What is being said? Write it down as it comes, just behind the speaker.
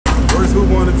worst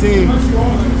hooper on the team,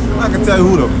 I can tell you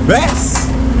who the best.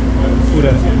 Who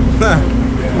that?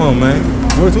 Come on, man.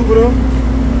 Worst hooper though?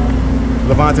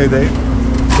 Levante David.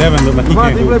 Devin look like he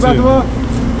can't hoop too.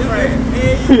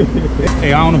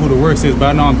 Hey, I don't know who the worst is, but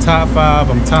I know I'm top 5,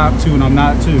 I'm top 2, and I'm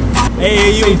not 2.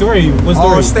 Hey, 3. What's 3?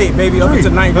 All state, baby, up into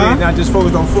 9th grade, not just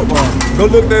focused on football. Go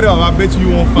look that up. I bet you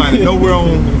won't find it nowhere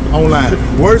online.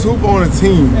 Worst hooper on the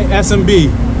team. Hey, SMB.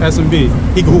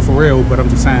 He can hoop for real, but I'm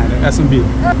just saying that. SMB.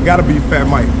 Gotta be Fat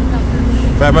Mike.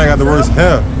 Fat Mike got the worst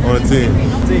hair on the team.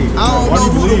 I don't know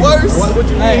who the worst,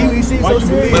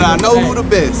 but I know who the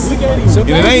best. And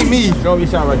it ain't me. Show me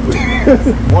your shot right quick.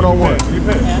 1-on-1.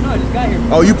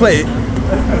 Oh, you play it?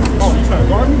 Oh, you trying to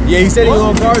guard me? Yeah, he said he was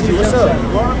gonna guard you. What's up?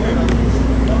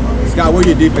 Scott, where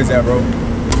your defense at, bro?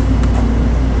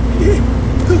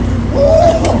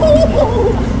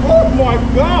 Oh my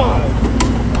God!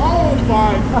 Oh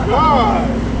my God!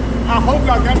 I hope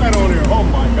y'all got that on there. Oh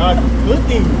my God,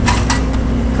 looking.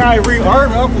 Kyrie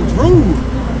Irving, Uncle Drew.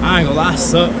 I ain't gonna lie, I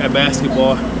suck at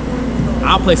basketball.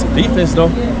 I'll play some defense though.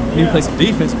 Need to play some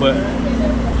defense, but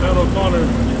John O'Connor,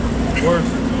 worst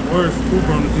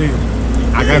hooper on the team.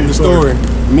 I got the story.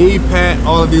 Me, Pat,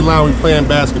 all of these lines, we playing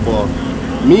basketball.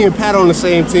 Me and Pat on the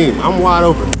same team. I'm wide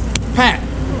open. Pat,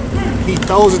 he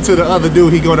throws it to the other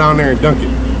dude. He go down there and dunk it.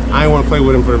 I ain't want to play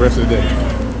with him for the rest of the day.